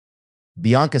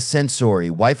Bianca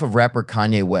Censori, wife of rapper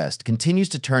Kanye West, continues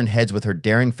to turn heads with her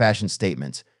daring fashion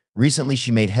statements. Recently,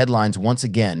 she made headlines once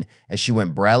again as she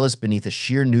went braless beneath a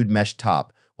sheer nude mesh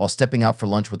top while stepping out for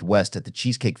lunch with West at the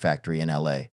Cheesecake Factory in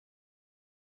LA.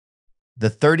 The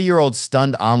 30-year-old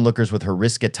stunned onlookers with her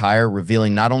risque attire,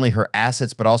 revealing not only her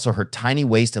assets but also her tiny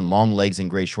waist and long legs in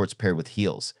gray shorts paired with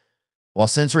heels. While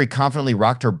Censori confidently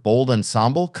rocked her bold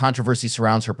ensemble, controversy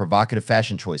surrounds her provocative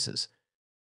fashion choices.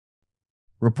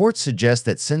 Reports suggest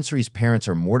that Censori's parents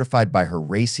are mortified by her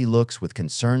racy looks, with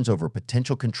concerns over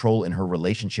potential control in her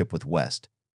relationship with West.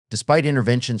 Despite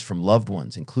interventions from loved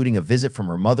ones, including a visit from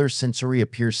her mother, Censori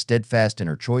appears steadfast in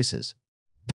her choices.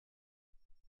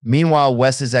 Meanwhile,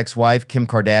 West's ex-wife, Kim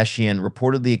Kardashian,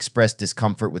 reportedly expressed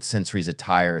discomfort with Censori's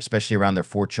attire, especially around their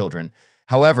 4 children.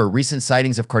 However, recent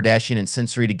sightings of Kardashian and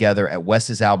Censori together at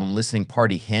West's album listening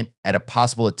party hint at a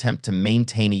possible attempt to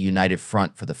maintain a united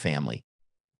front for the family.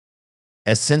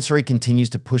 As Censori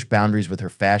continues to push boundaries with her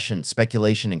fashion,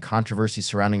 speculation and controversy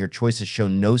surrounding her choices show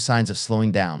no signs of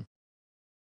slowing down.